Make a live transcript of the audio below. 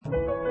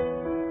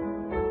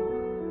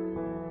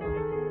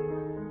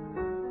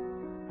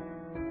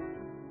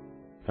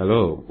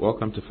Hello,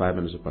 welcome to 5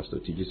 Minutes with Pastor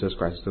T. Jesus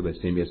Christ is still the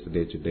same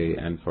yesterday, today,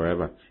 and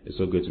forever. It's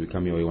so good to be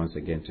coming your way once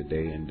again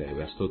today, and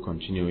we are still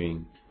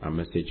continuing our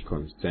message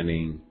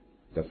concerning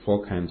the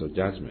 4 kinds of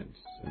judgments.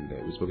 And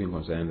we've spoken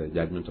concerning the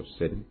judgment of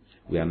sin.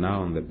 We are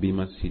now on the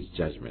Bema Seat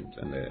judgment,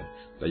 and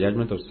the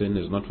judgment of sin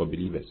is not for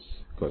believers,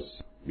 because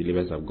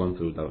believers have gone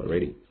through that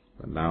already.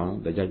 But now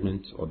the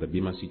judgment or the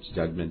Bema Seat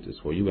judgment is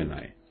for you and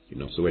I.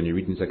 So when you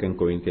read in 2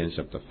 Corinthians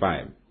chapter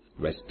 5,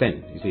 verse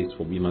 10, it says,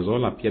 "For we must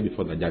all appear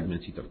before the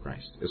judgment seat of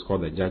Christ." It's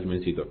called the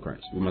judgment seat of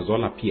Christ. We must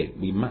all appear.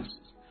 We must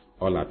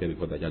all appear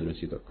before the judgment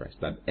seat of Christ,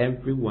 that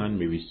everyone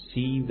may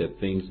receive the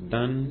things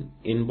done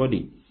in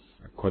body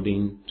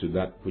according to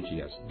that which he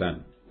has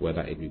done,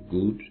 whether it be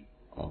good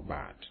or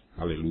bad.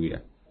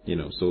 Hallelujah.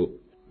 So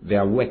there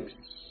are works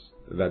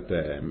that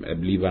a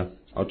believer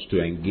ought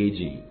to engage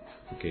in.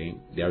 Okay,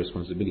 there are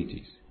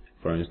responsibilities.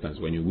 For instance,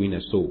 when you win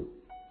a soul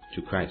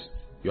to Christ,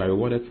 you are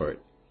rewarded for it.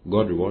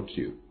 God rewards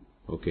you.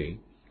 Okay,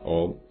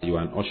 or you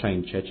are an usher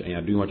in church and you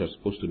are doing what you're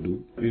supposed to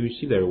do, you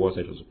receive the rewards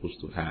that you're supposed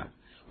to have.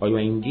 Or you are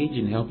engaged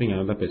in helping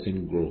another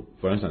person grow.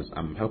 For instance,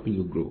 I'm helping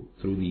you grow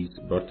through these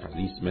broadcasts,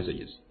 these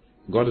messages.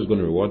 God is going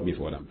to reward me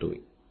for what I'm doing,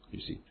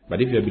 you see.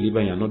 But if you're a believer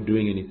and you're not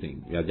doing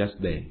anything, you are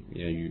just there,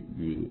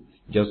 you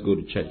just go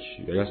to church,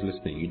 you're just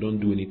listening, you don't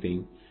do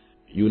anything,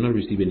 you will not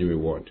receive any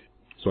reward.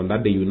 So on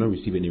that day, you will not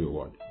receive any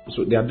reward.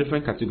 So there are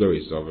different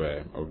categories of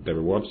the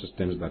reward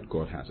systems that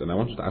God has. And I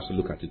want you to actually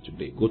look at it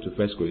today. Go to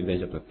 1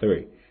 Corinthians chapter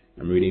 3.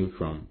 I'm reading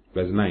from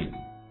verse 9.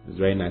 It's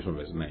very nice from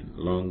verse 9.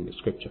 Long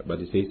scripture.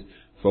 But it says,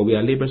 "For we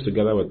are laborers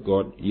together with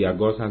God. Ye are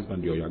God's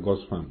husband, you are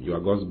God's farm. You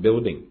are God's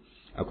building.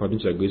 According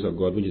to the grace of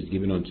God, which is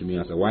given unto me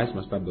as a wise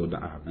master builder,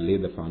 I have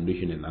laid the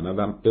foundation, and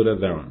another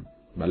buildeth thereon.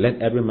 But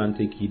let every man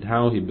take heed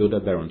how he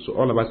buildeth thereon." So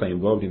all of us are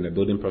involved in the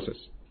building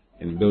process,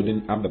 in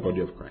building up the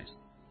body of Christ.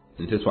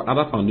 It says, "For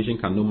other foundation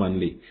can no man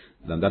lay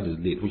than that is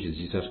laid, which is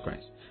Jesus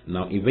Christ.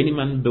 Now if any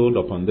man build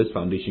upon this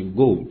foundation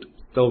gold,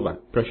 silver,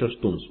 precious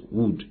stones,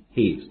 wood,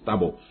 hay,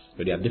 stubble."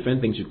 So there are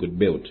different things you could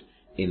build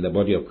in the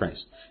body of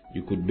Christ.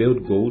 You could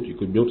build gold, you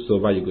could build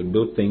silver, you could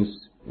build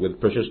things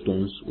with precious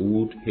stones,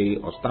 wood, hay,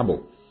 or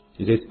stubble.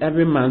 It says,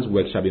 "Every man's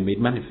work shall be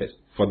made manifest,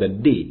 for the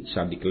day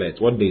shall declare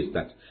it." What day is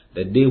that?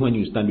 The day when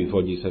you stand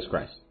before Jesus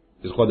Christ.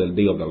 It's called the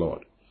day of the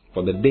Lord.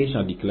 "For the day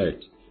shall declare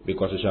it,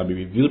 because it shall be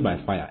revealed by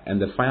fire,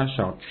 and the fire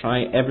shall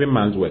try every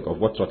man's work of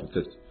what sort it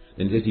is.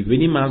 Then it says, if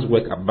any man's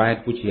work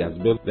abide which he has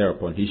built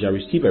thereupon, he shall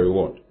receive a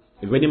reward.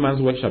 If any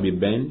man's work shall be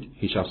burned,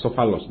 he shall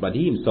suffer loss, but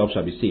he himself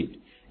shall be saved.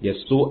 Yes,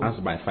 so as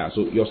by fire."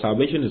 So your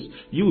salvation is,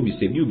 you will be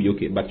saved, you will be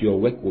okay, but your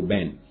work will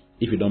burn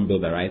if you don't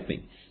build the right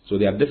thing. So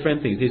there are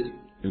different things. This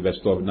in verse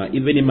 12. "Now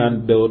if any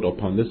man build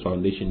upon this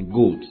foundation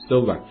gold,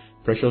 silver,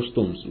 precious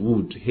stones,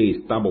 wood, hay,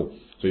 stubble."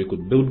 So you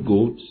could build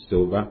gold,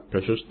 silver,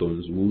 precious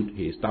stones, wood,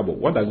 hay, stubble.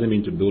 What does it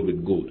mean to build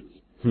with gold?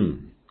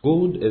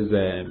 Gold is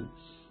a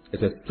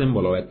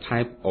symbol or a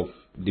type of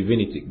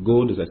divinity.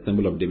 Gold is a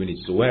symbol of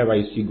divinity. So wherever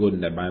you see gold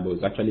in the Bible,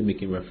 it's actually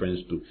making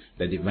reference to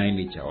the divine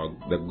nature or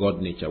the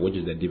God nature, which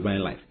is the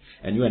divine life.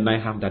 And you and I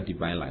have that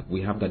divine life.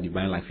 We have that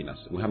divine life in us.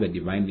 We have the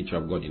divine nature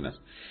of God in us.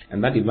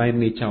 And that divine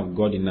nature of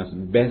God in us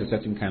bears a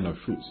certain kind of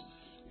fruits.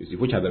 You see,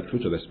 which are the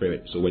fruits of the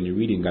Spirit. So when you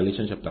read in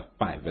Galatians chapter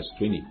 5, verse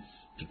 20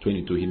 to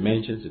 22, he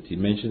mentions it. He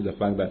mentions the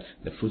fact that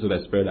the fruits of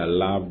the Spirit are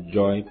love,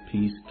 joy,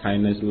 peace,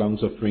 kindness,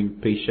 long-suffering,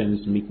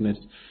 patience, meekness,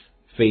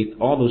 faith,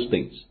 all those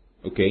things.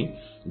 Okay?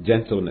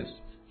 Gentleness.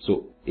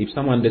 So if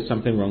someone did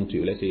something wrong to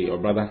you, let's say your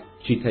brother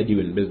cheated you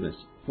in business,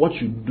 what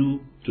you do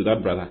to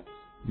that brother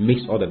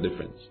makes all the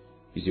difference.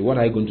 You see, what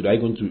are you going to do? Are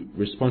you going to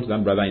respond to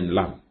that brother in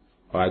love?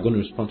 Or are you going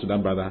to respond to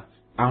that brother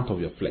out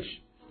of your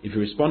flesh? If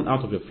you respond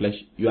out of your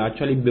flesh, you are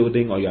actually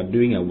building or you are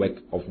doing a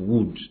work of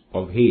wood,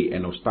 of hay,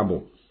 and of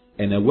stubble.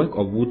 And a work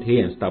of wood, hay,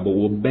 and stubble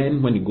will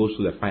burn when it goes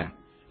through the fire.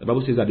 The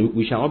Bible says that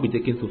we shall all be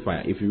taken through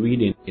fire. If you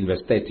read in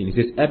verse 13, it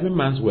says, "Every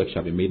man's work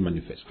shall be made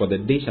manifest, for the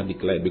day shall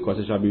declare it, because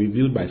it shall be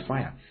revealed by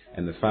fire,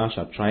 and the fire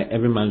shall try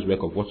every man's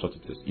work of what sort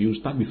it is." You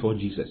stand before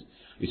Jesus.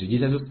 You see,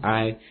 Jesus'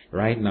 eye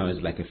right now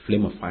is like a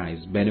flame of fire.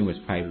 It's burning with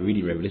fire. If you read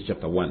in Revelation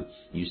chapter 1,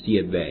 you see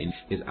it there.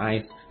 His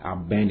eyes are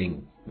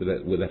burning with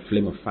a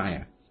flame of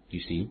fire.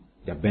 You see,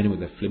 they are burning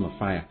with a flame of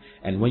fire.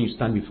 And when you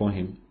stand before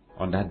him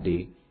on that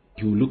day,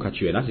 he will look at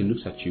you, and as he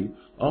looks at you,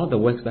 all the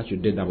works that you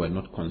did that were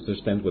not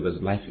consistent with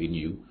his life in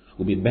you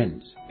will be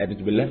burnt, and it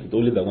will be left with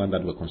only the one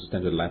that were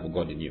consistent with the life of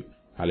God in you.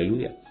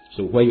 Hallelujah.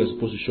 So where you're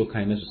supposed to show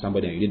kindness to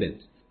somebody and you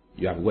didn't,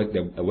 you have worked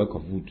a work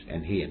of wood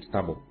and hay and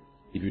stubble.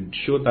 If you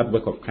show that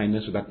work of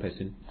kindness to that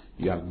person,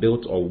 you have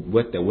built or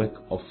worked the work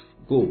of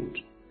gold,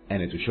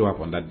 and it will show up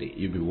on that day.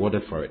 You'll be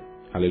rewarded for it.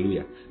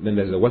 Hallelujah. Then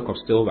there's the work of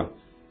silver.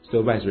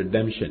 Silver is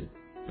redemption.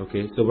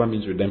 Okay, silver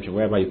means redemption.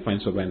 Wherever you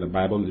find silver in the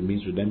Bible, it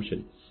means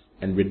redemption.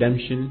 And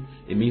redemption,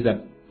 it means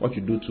that what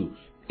you do to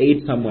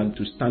aid someone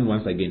to stand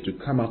once again, to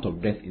come out of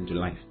death into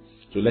life.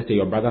 So let's say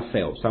your brother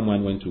fell,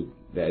 someone went to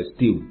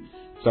steal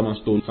Someone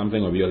stole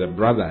something of yours, a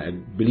brother, a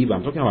believer.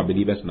 I'm talking about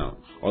believers now.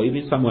 Or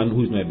even someone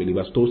who is not a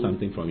believer stole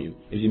something from you.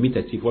 If you meet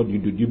a thief, what do?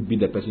 Do you beat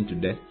the person to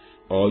death?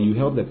 Or you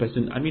help the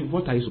person? I mean,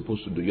 what are you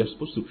supposed to do? You're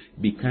supposed to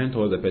be kind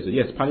towards the person.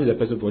 Yes, punish the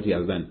person for what he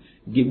has done.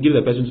 Give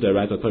the person to the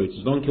right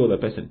authorities. Don't kill the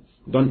person.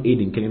 Don't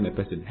aid in killing the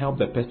person. Help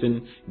the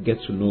person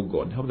get to know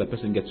God. Help the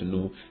person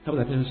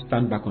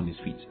stand back on his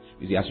feet.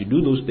 You see, as you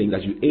do those things,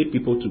 as you aid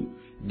people to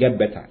get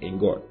better in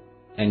God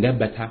and get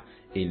better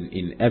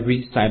in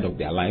every side of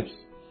their lives,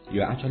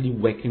 you are actually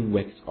working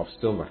works of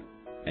silver,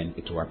 and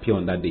it will appear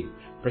on that day.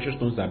 Precious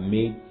stones are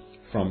made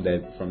from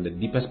the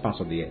deepest parts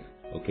of the earth.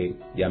 Okay,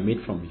 they are made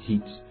from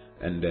heat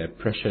and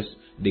precious.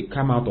 They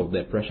come out of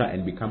the pressure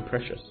and become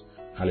precious.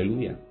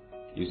 Hallelujah.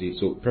 You see,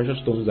 so precious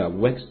stones are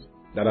works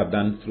that are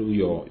done through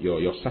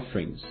your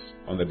sufferings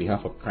on the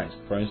behalf of Christ.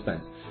 For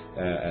instance,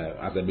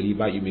 as a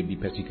believer, you may be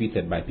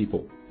persecuted by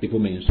people. People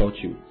may insult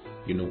you.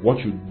 You know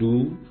what you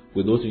do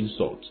with those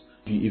insults.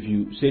 If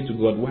you say to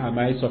God, "Why am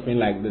I suffering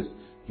like this?"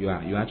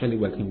 You're actually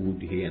working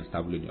wood, hay, and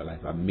stubble in your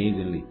life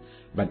amazingly.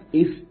 But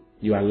if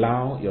you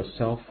allow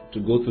yourself to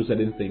go through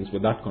certain things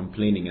without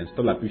complaining and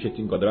still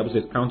appreciating God, the Bible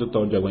says, "Count it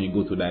all joy when you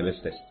go through diverse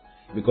tests,"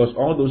 because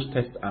all those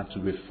tests are to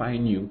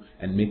refine you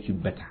and make you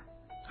better.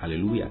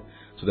 Hallelujah.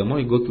 So the more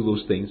you go through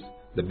those things,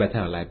 the better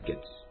your life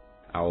gets.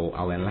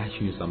 I'll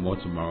enlighten you some more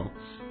tomorrow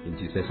in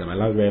Jesus' name. I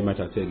love you very much.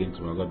 I'll see you again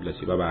tomorrow. God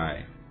bless you. Bye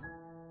bye.